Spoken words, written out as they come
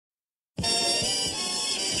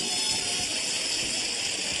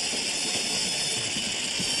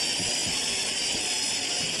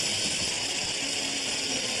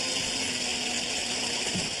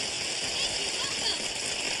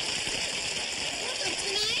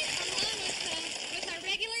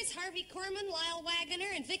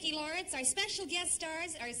and Vicki Lawrence. Our special guest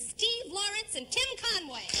stars are Steve Lawrence and Tim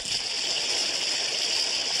Conway.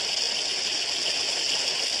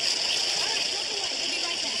 All right, look away. We'll be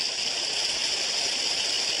right back.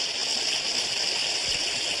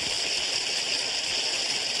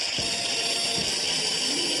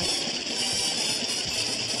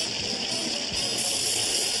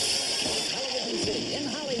 Television City in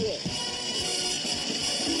Hollywood.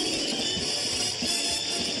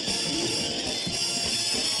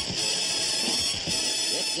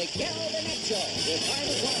 The Burnett Show with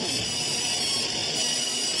Barbara Gorman,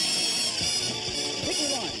 Vicki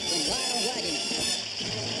Lawrence and Lyle Wagner.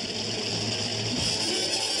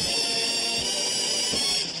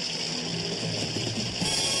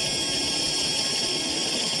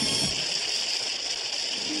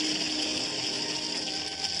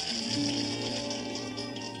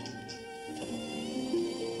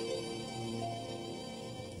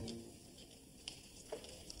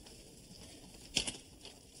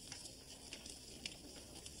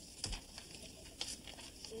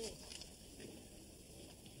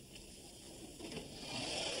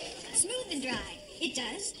 Smooth and dry. It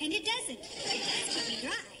does, and it doesn't. It does keep me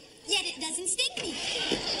dry, yet it doesn't sting me.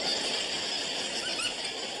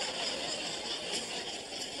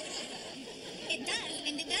 It does,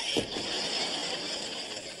 and it doesn't.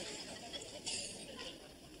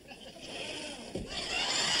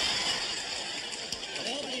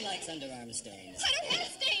 Nobody likes underarm stains. I don't have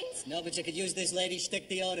stains. No, but you could use this lady stick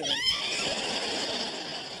deodorant.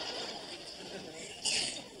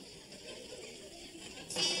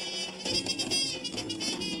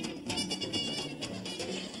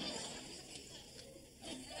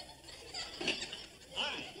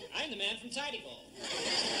 I'm the man from Tidy Bowl.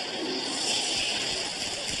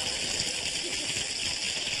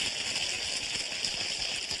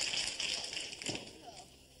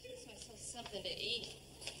 Gives myself something to eat.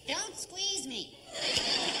 Don't squeeze me.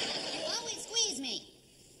 You always squeeze me.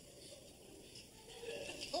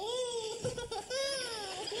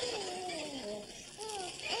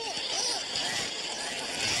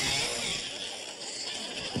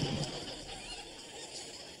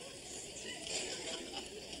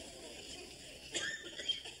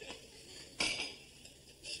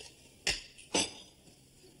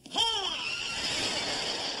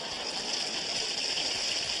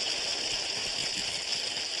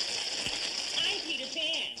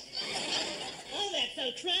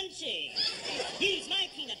 Crunchy. Use my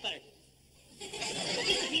peanut butter.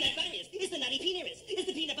 It's the peanut butteriest. It's the nutty peanutest. It's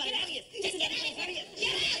the peanut butter nuttiest. It's the nutty peanut butteriest.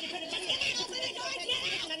 Get out! Get out! Open the door! Get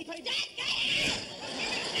out! Nutty putty. Get out!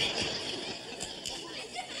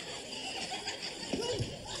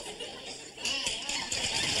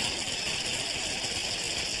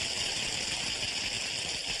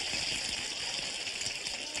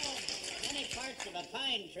 Many parts of a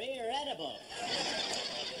pine tree are edible.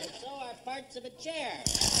 And so are parts of a chair.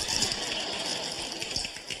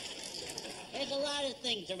 There's a lot of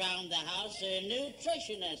things around the house that are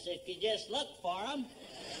nutritionists if you just look for them.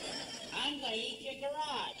 I'm going to eat your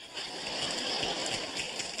garage.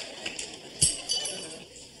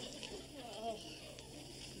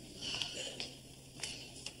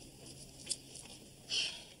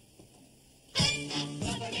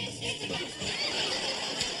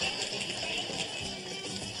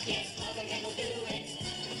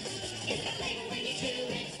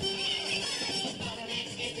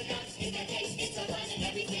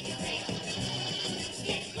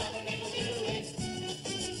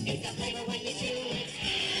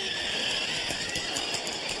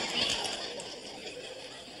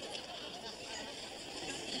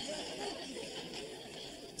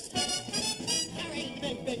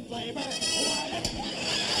 Big flavor.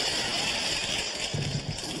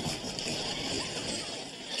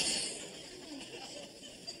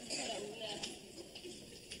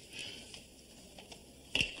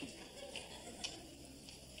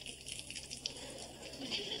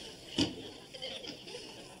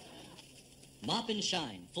 Mop and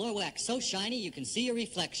shine. Floor wax so shiny you can see your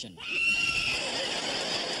reflection.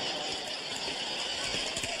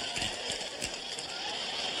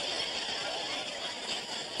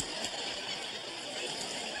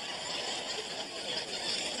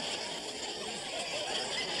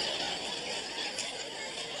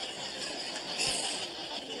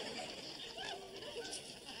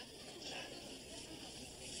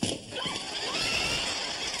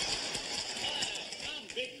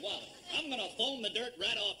 I'm gonna foam the dirt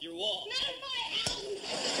right off your wall. Not in my house!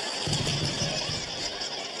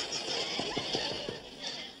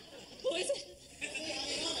 Who is it?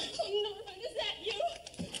 Oh, Norman, is that you?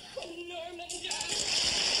 Oh, Norman, darling.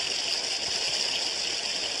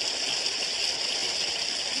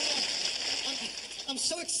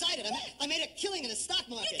 killing in the stock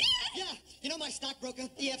market. You did? Yeah. You know my stockbroker,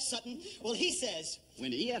 E.F. Sutton? Well, he says...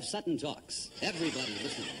 When E.F. Sutton talks, everybody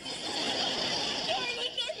listens. Norman,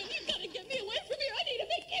 you've got to get me away from here. I need a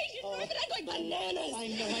vacation, Norman. I'm going bananas. I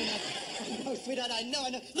know, sweetheart, I know.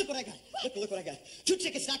 Look what I got. Look what I got. 2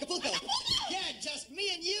 tickets to Acapulco. Yeah, just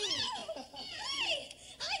me and you. Hey,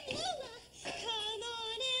 I'm Lola. Come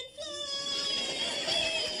on and fly.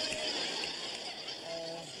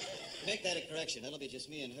 Make that a correction. That'll be just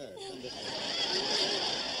me and her. Come this way.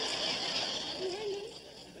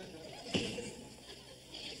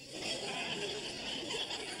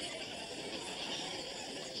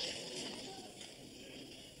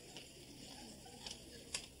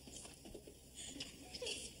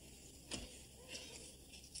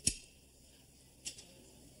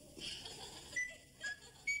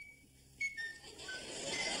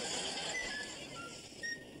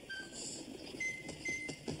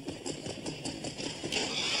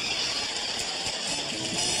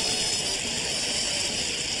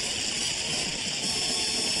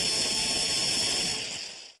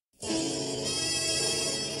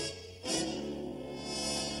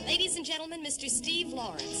 Ladies and gentlemen, Mr. Steve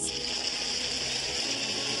Lawrence.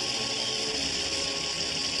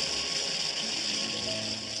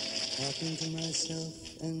 Talking to myself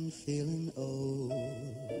and feeling old.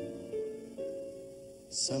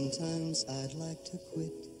 Sometimes I'd like to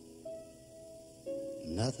quit.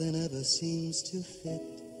 Nothing ever seems to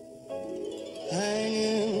fit.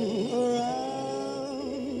 Hanging around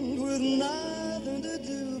with nothing to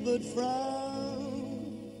do but frown.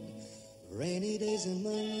 Rainy days and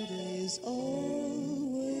Mondays always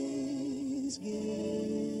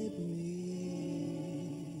get me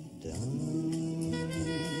down.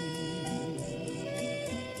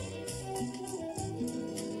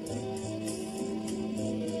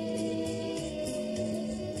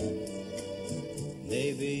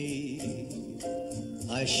 Maybe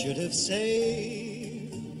I should have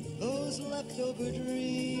saved those leftover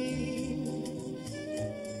dreams.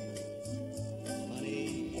 Funny,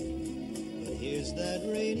 but here's that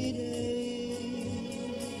rainy day.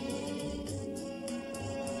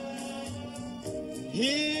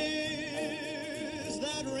 Here's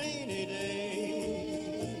that rainy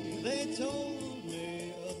day they told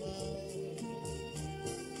me about.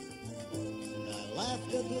 And I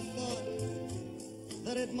laughed at the thought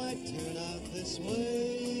that it might turn out this way.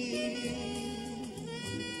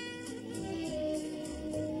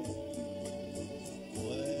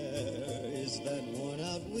 Where is that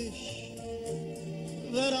worn-out wish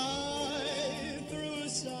that I threw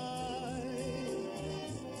aside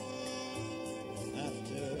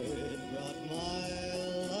after it brought my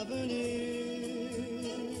lover near?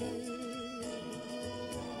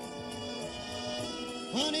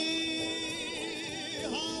 Honey,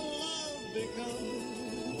 how love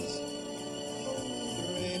becomes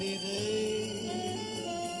rainy day.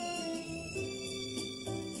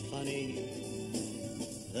 Funny,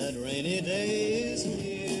 that rainy day is here.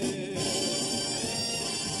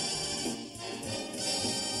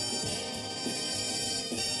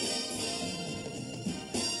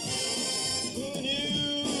 Who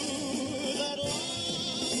knew that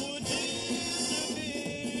love would disappear?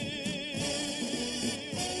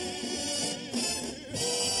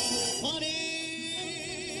 Funny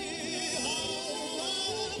how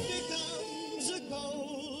love becomes a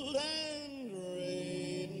cold and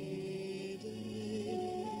rainy day.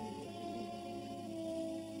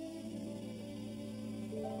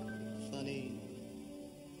 Funny,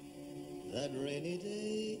 that rainy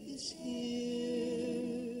day is here.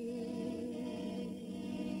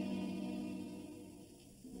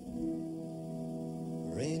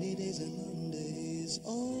 Rainy days and Mondays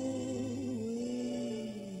always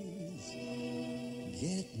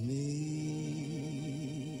get me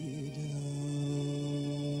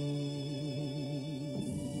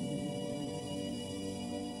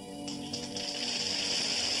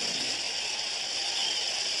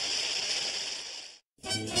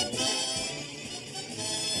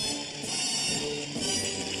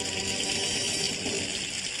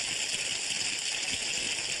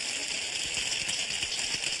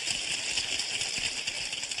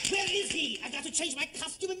Where is he? I've got to change my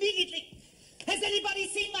costume immediately. Has anybody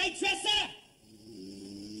seen my dresser?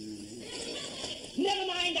 Never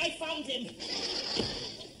mind, I found him.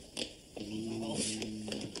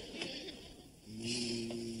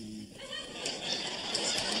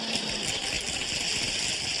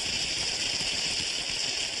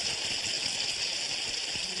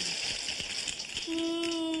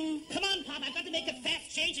 Oh. Come on, Pop, I've got to make a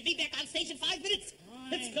fast change and be back on stage in 5 minutes.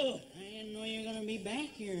 Let's go. I know you're going to be back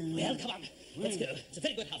here. Well, come on. Let's go. It's a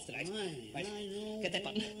very good house tonight. Right. Get that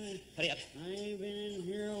button. Hurry up. I've been in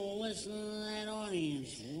here listening to that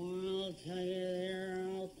audience. Well, I'll tell you, they're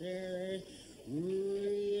out there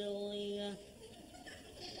really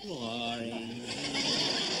boring.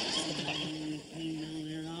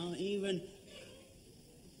 They're not even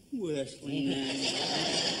whistling.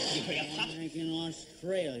 You hurry up, Pop. Like in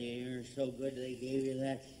Australia, you're so good they gave you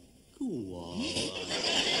that cool.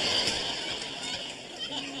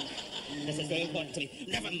 This is very important to me.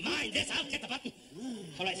 Never mind this. I'll get the button.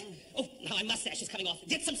 All right. Oh, now my mustache is coming off.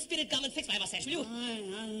 Get some spitted gum and fix my mustache, will you?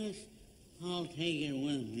 I'll take it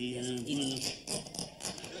with me. I'll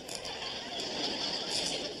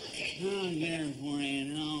get it for you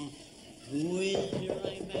now. Whiz you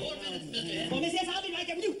right back out. Oh, Miss, yes, I'll be right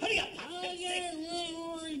there with you. Hurry up. I'll get it.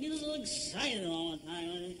 I get a little excited all the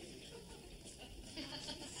time.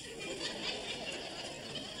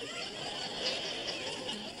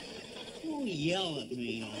 Don't yell at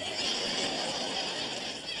me.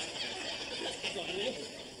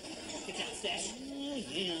 Get that stash. We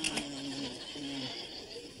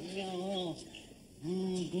got a little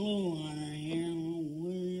glue on her here.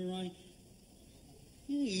 Right.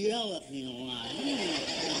 You yell at me a lot.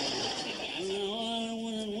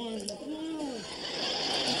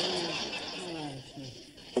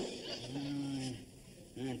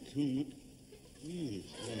 Not too much.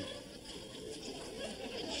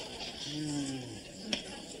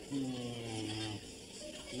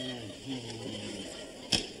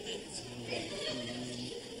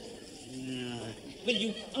 Will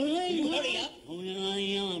you hurry up? Oh, you're not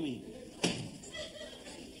yelling at me.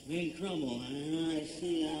 Big trouble. I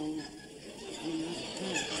see now.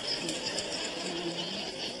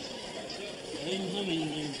 I'm coming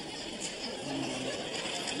here.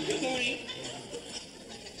 Good morning.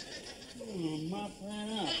 Mop that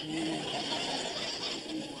up.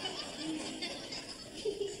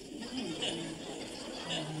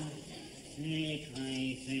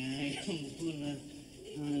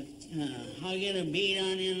 I'll get a beat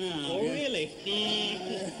on you now. Oh, really?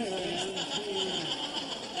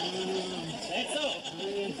 That's so.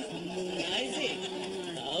 I see.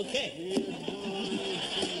 Okay.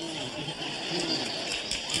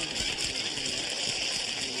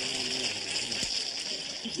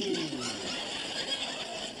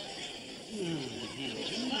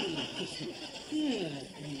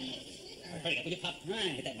 Hurry up, will you, Pop?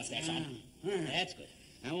 Right. Get that mustache on. That's good.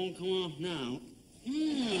 That won't come off now.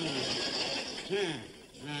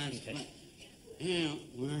 Okay. Yeah,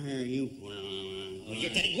 where are you? Oh,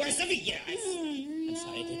 you're getting worse every year. I'm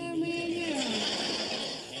sorry, I didn't mean to. Yeah,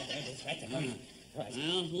 there it is, right there. All right.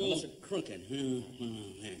 Well, a little crooked. Go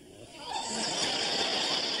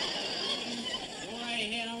right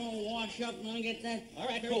ahead, I'm going to wash up and I'll get that All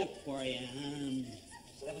right, hurry coat up. for you.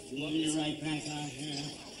 So that was 2 more Leave minutes. you right back out here.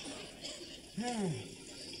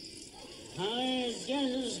 I guess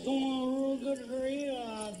it's going real good for you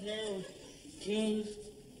out there, kids.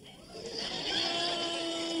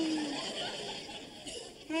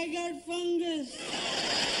 I got fungus.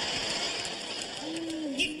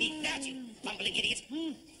 Give me that, you bumbling idiot.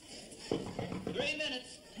 3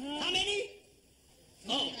 minutes. How many?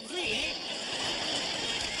 Oh, 3, eh?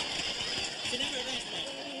 Should never have asked that.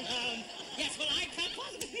 Yes, well, I can't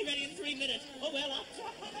possibly be ready in 3 minutes. Oh, well, I'll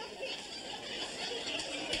try.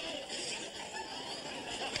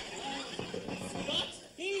 What?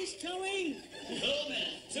 He's coming. 2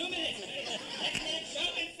 minutes. 2 minutes. That man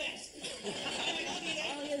sharp and fast.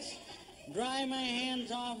 I'll just dry my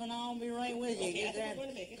hands off and I'll be right with you. Okay, Get I think that we're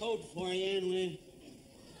gonna make it. coat for you and we...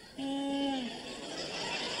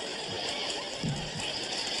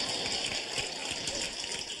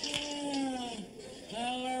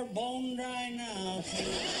 well, they're bone dry now.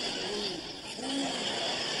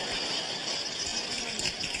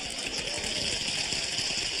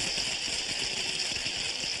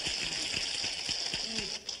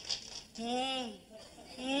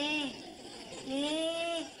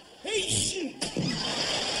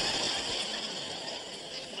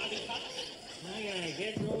 I gotta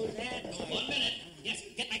get those hats. 1 minute. Yes,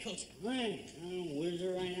 get my coat. Right, I'll whiz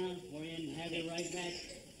her right out for you and have you right back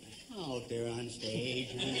out there on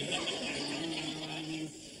stage.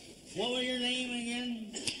 What was your name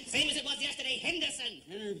again? Same as it was yesterday, Henderson.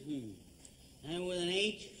 Henderson. And with an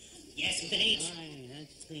H? Yes, with an H. Right,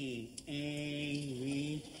 let's see.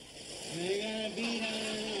 A-V. I got a beat on it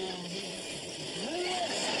now.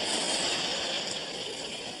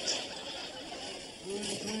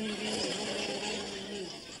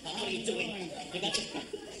 What are you doing? Have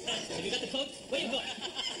you got the coat? Where are you going?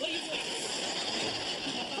 What are you doing?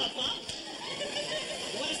 Bob?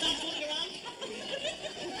 You want to stop fooling around?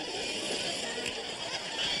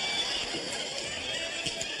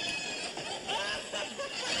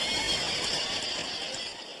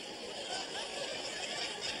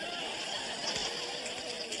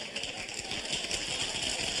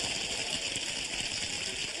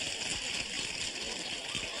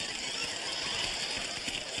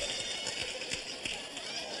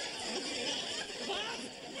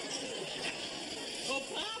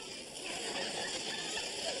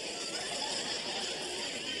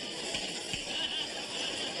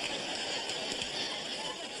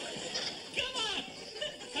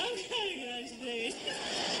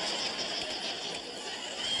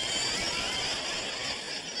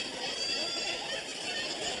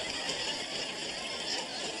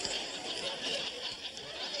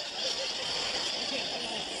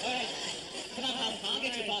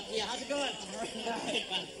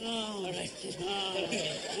 All right.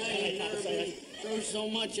 I've been through so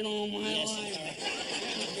much in all my life.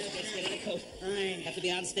 Let's get in the coat. Right. Have to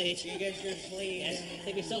be on stage. You get your sleeve. Yes. I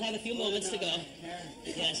think we still have a few moments to go.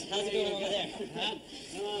 Yes. How's it going over there? Huh?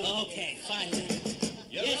 Okay, fine.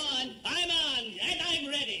 You're on. I'm on, and I'm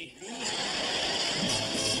ready.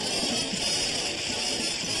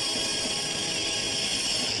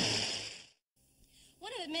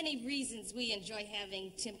 One of the many reasons we enjoy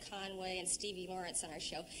having Tim Conway and Stevie Lawrence on our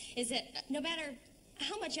show is that no matter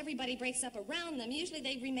how much everybody breaks up around them, usually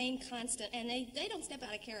they remain constant and they don't step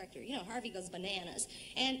out of character. You know, Harvey goes bananas.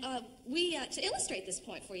 And to illustrate this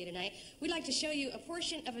point for you tonight, we'd like to show you a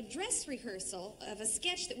portion of a dress rehearsal of a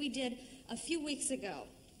sketch that we did a few weeks ago.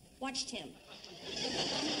 Watch Tim.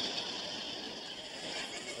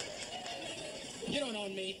 You don't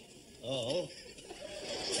own me. Oh.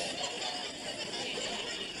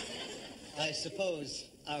 I suppose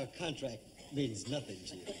our contract means nothing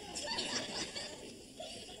to you.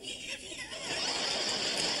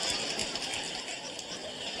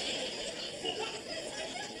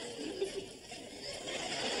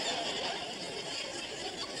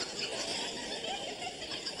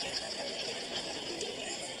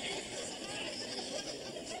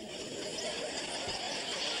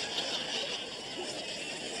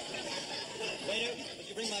 Waiter, would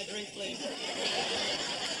you bring my drink, please?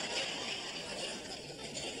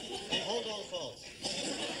 And hold all calls.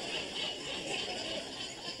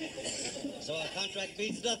 So our contract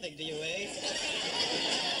means nothing to you, eh?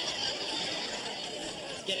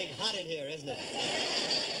 It's getting hot in here, isn't it?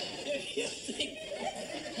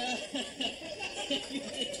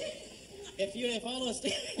 If all those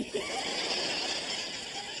things, if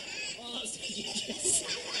all those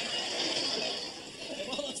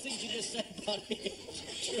things you just said about me are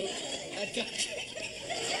true, I'd got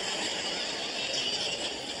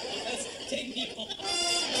Let's take me home.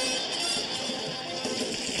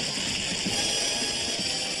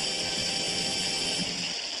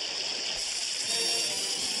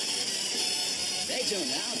 Stay tuned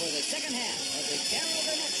now for the second half of the Carol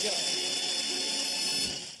Burnett Show.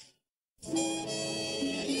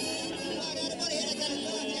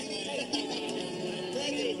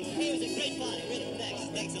 It was a great party, really.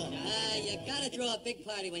 Thanks a lot. You gotta throw a big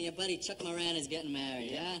party when your buddy Chuck Moran is getting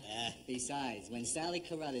married, huh? Yeah. Besides, when Sally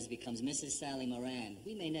Carruthers becomes Mrs. Sally Moran,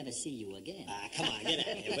 we may never see you again. Come on, get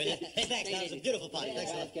out of here, will you? Hey, thanks. That was a beautiful party.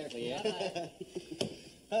 Thanks a lot. Carefully, yeah?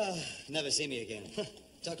 Oh, never see me again.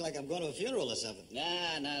 Talk like I'm going to a funeral or something.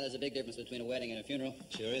 Nah, there's a big difference between a wedding and a funeral.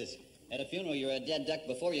 Sure is. At a funeral, you're a dead duck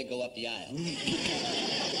before you go up the aisle.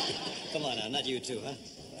 Come on now, not you too, huh?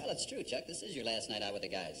 Well, it's true, Chuck. This is your last night out with the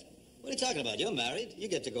guys. What are you talking about? You're married. You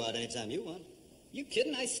get to go out anytime you want. You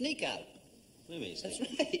kidding? I sneak out. What do you mean, That's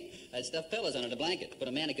Steve? right. I stuff pillows under the blanket. Put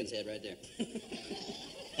a mannequin's head right there.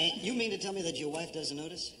 And you mean to tell me that your wife doesn't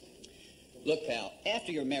notice? Look, pal,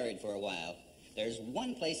 after you're married for a while, there's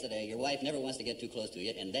one place today your wife never wants to get too close to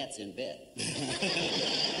you, and that's in bed.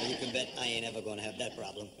 Well, you can bet I ain't ever going to have that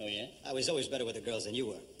problem. Oh, yeah? I was always better with the girls than you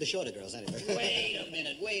were. The shorter girls, anyway.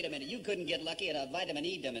 Wait a minute. You couldn't get lucky at a vitamin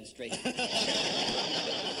E demonstration. Boy,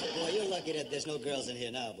 you're lucky that there's no girls in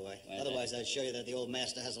here now, boy. Why, Otherwise, I'd show you that the old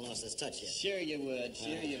master hasn't lost his touch yet. Sure you would.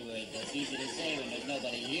 That's easy to say when there's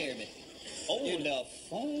nobody here, but... Oh, the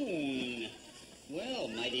phone. Well,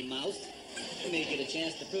 mighty mouse, you may get a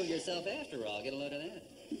chance to prove yourself after all. Get a load of that.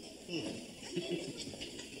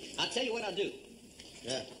 I'll tell you what I'll do.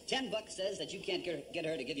 Yeah. $10 says that you can't get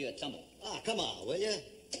her to give you a tumble. Ah, come on, will you?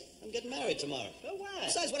 I'm getting married tomorrow. So what?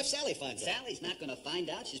 Besides, what if Sally finds out? Sally's not going to find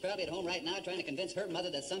out. She's probably at home right now trying to convince her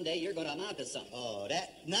mother that someday you're going to amount to something. Oh,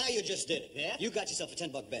 that? Now you just did it. Yeah? You got yourself a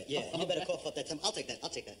 $10 bet. Yeah. You better cough up that 10. I'll take that.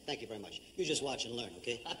 Thank you very much. You just watch and learn,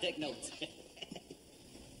 okay? I'll take notes.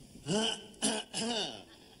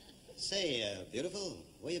 Say, beautiful,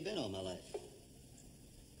 where you been all my life?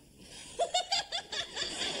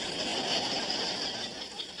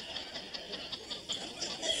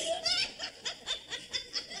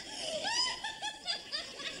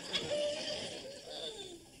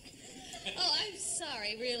 Oh, I'm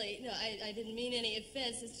sorry, really. No, I didn't mean any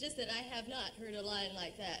offense. It's just that I have not heard a line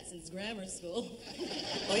like that since grammar school.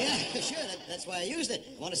 Oh, yeah, sure. That's why I used it.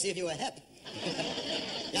 I want to see if you were hep.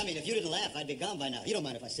 Yeah, I mean, if you didn't laugh, I'd be gone by now. You don't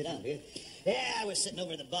mind if I sit down, do you? Yeah, I was sitting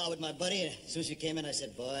over at the bar with my buddy, and as soon as you came in, I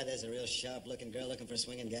said, boy, there's a real sharp-looking girl looking for a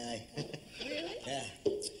swinging guy. Really? Yeah.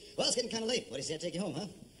 Well, it's getting kind of late. What do you say I take you home, huh?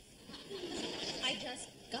 I just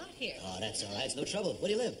got here. Oh, that's all right. It's no trouble. Where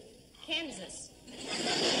do you live? Kansas.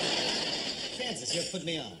 Kansas. You're putting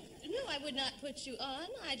me on. No, I would not put you on.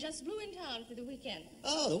 I just blew in town for the weekend.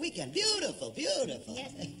 Oh, the weekend. Beautiful, beautiful.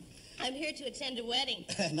 Yes. I'm here to attend a wedding.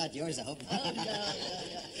 Not yours, I hope. Oh, no.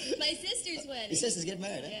 My sister's wedding. Your sister's getting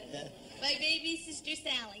married, huh? Yeah. My baby sister,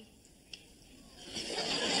 Sally.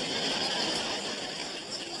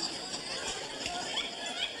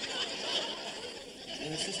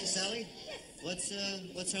 Your sister Sally? What's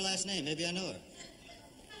her last name? Maybe I know her.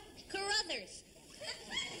 Carruthers.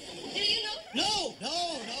 Do you know her? No,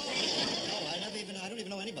 I don't even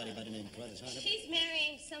know anybody by the name Carruthers. She's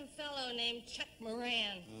marrying some fellow named Chuck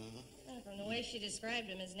Moran. Uh-huh. From the way she described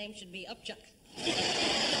him, his name should be Upchuck.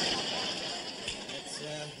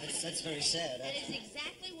 That's very sad. That is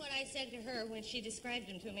exactly what I said to her when she described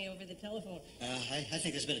him to me over the telephone. I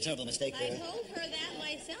think there's been a terrible mistake I there. told her that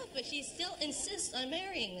myself, but she still insists on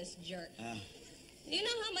marrying this jerk. Do you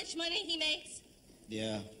know how much money he makes?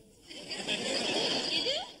 Yeah. You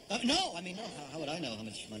do? No, I mean, no. How would I know how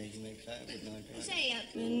much money he makes? I would know. Say,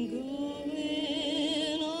 I've been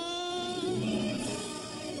going on.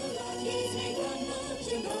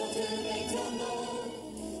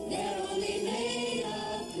 They're only made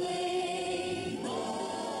of clay,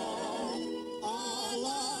 but our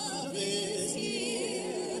love is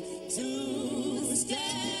here to stay.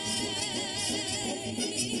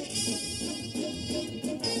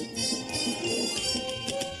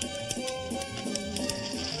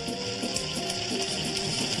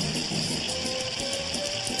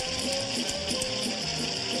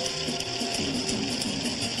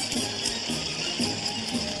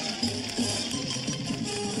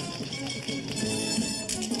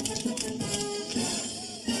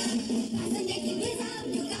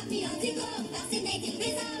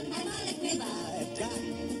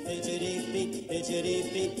 Fidgety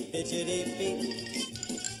feet, fidgety feet.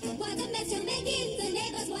 What a mess you're making, the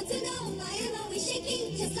neighbors want to know why I'm always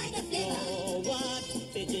shaking just like a flipper. Oh, what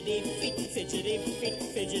fidgety feet, fidgety feet,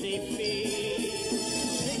 fidgety feet.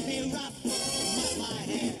 Make me rough, muff my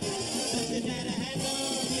hair, but you dare to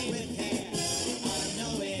handle me with care. I'm no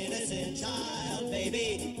innocent child,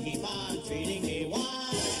 baby, keep on treating me wild.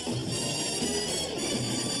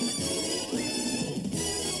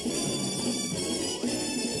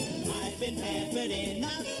 I've been pampered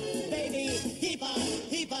enough, baby, keep on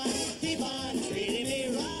treating me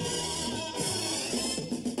right.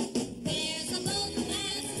 There's a boat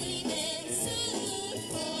that's leaving soon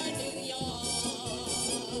for New York.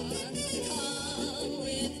 Come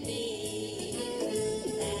with me,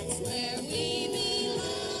 that's where we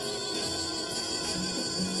belong.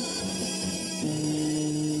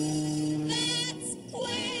 That's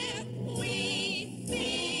where we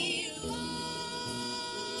belong.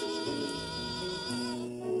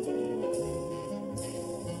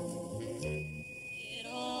 It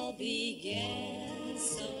all began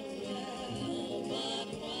so well, but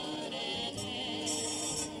what an end.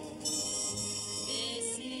 This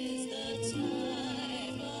is the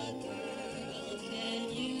time a girl can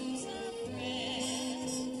use a friend.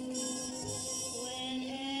 When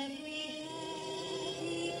every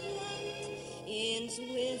happy plot ends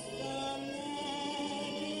with a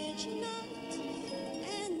marriage knot,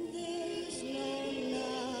 and there's no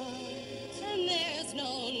knot, and there's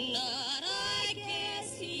no knot, I guess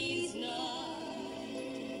he's not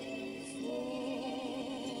for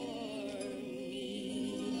me.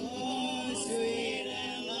 Oh, sweet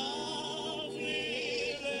and lovely,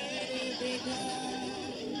 let it be done.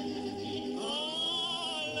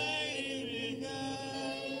 Oh, let it be done.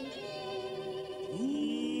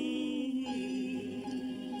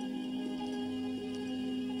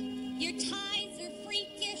 Your ties are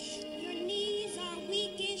freakish, your knees are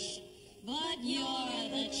weakish, but you're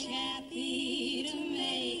the chappie to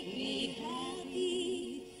make me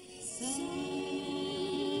happy. So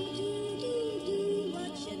do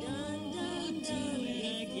what you done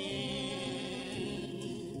again.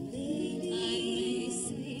 Baby, I may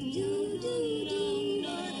say do,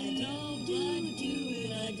 but don't do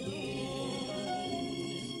it again.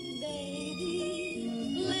 Baby,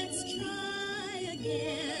 let's try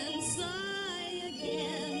again, sigh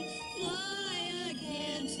again, fly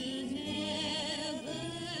again to heaven.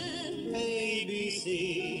 ABC,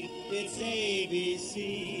 it's ABC.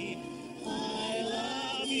 I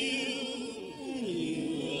love you, and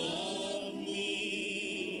you love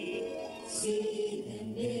me. See them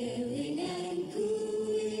billing and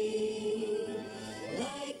cooing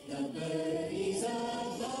like the birdies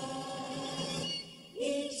above.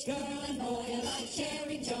 Each girl and boy alike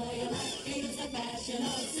sharing joy alike feels the passion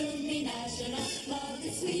of soon be national. Love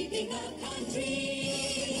is sweeping the country.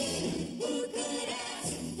 Who could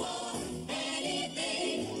ask for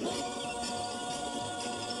anything more?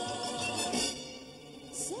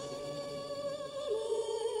 Summertime.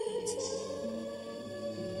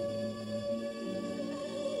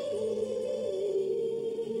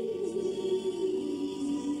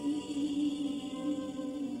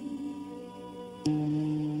 I'd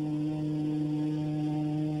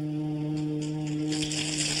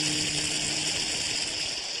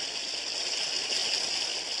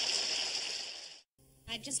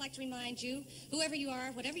just like to remind you, whoever you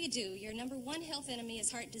are, whatever you do, your number one health enemy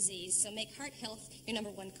is heart disease, so make heart health your number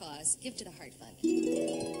one cause. Give to the Heart Fund.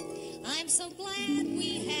 I'm so glad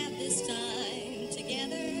we have this time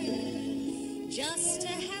together, just to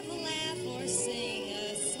have a laugh or sing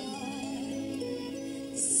a song.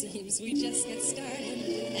 Seems we just get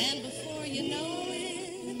started, and before you know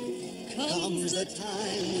it, comes the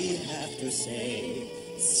time we have to say,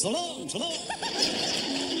 so long, so long.